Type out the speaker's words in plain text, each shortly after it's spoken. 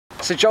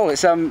So Joel,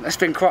 it's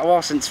been quite a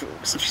while since we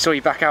saw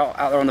you back out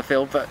there on the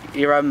field, but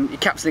you're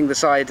captaining the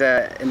side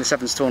in the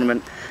Sevens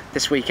tournament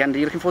this weekend. Are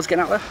you looking forward to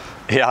getting out there?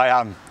 Yeah, I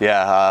am.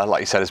 Yeah,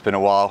 like you said, it's been a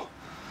while.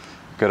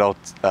 Good old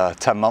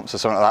 10 months or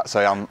something like that.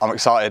 So I'm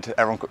excited.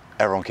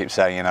 Everyone keeps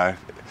saying, you know,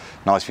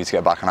 nice for you to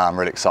get back, and I'm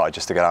really excited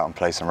just to get out and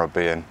play some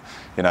rugby and,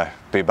 you know,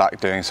 be back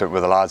doing something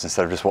with the lads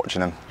instead of just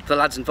watching them. For the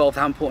lads involved,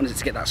 how important is it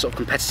to get that sort of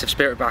competitive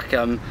spirit back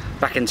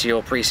into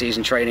your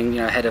pre-season training, you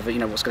know, ahead of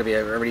what's going to be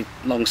a really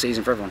long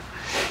season for everyone?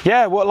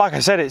 Yeah, well, like I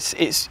said, this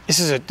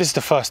is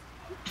the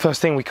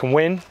first thing we can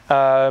win,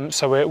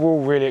 so we're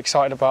all really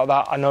excited about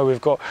that. I know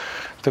we've got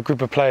the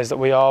group of players that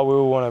we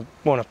all want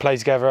to play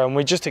together, and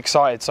we're just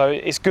excited. So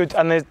it's good,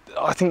 and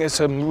I think there's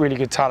some really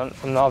good talent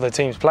from the other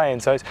teams playing.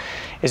 So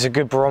it's a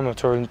good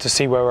barometer to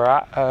see where we're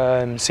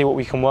at, see what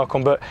we can work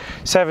on. But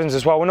Sevens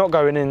as well, we're not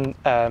going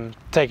in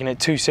taking it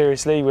too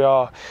seriously.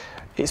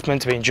 It's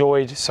meant to be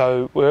enjoyed.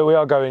 So we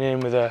are going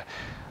in with a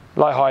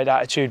light-hearted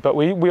attitude, but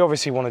we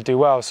obviously want to do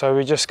well. So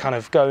we're just kind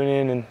of going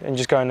in and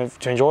just going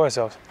to enjoy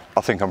ourselves. I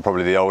think I'm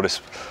probably the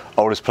oldest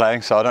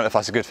playing, so I don't know if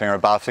that's a good thing or a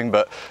bad thing.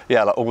 But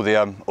yeah, like all the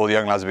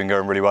young lads have been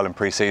going really well in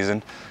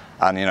pre-season,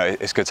 and you know,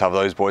 it's good to have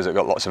those boys that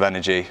got lots of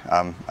energy,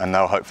 and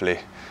they'll hopefully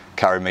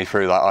carry me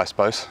through that, I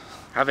suppose.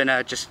 Having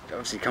just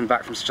obviously come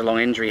back from such a long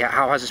injury,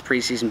 how has this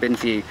pre-season been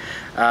for you?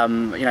 You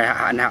know,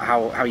 and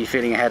how are you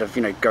feeling ahead of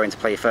going to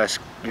play your first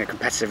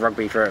competitive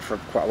rugby for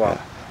quite a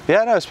while?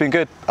 Yeah, no, it's been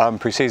good.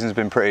 Pre-season's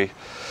been pretty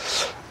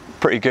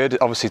good,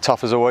 obviously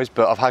tough as always,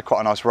 but I've had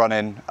quite a nice run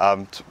in.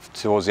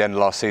 Towards the end of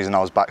last season I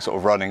was back sort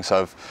of running,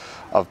 so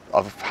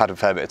I've had a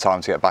fair bit of time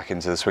to get back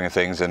into the swing of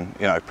things, and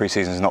you know,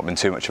 pre-season's not been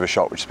too much of a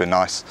shock, which has been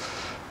nice.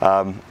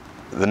 The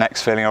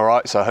neck's feeling all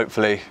right, so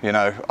hopefully, you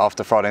know,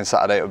 after Friday and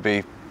Saturday it'll be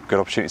a good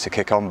opportunity to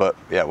kick on, but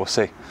yeah, we'll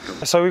see.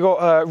 So we've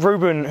got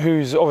Ruben,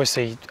 who's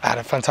obviously had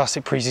a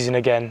fantastic pre-season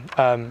again,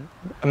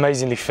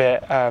 amazingly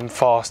fit,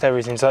 fast,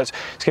 everything. So it's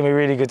going to be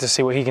really good to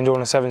see what he can do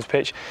on a Sevens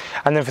pitch.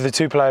 And then for the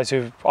two players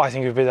who I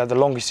think have had the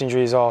longest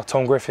injuries are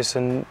Tom Griffiths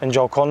and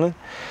Joel Conlon.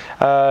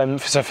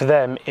 So for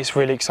them, it's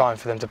really exciting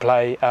for them to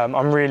play.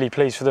 I'm really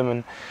pleased for them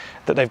and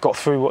that they've got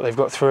through what they've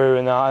got through,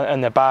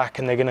 and they're back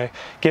and they're going to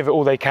give it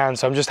all they can.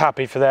 So I'm just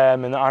happy for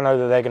them, and I know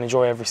that they're going to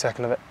enjoy every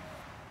second of it.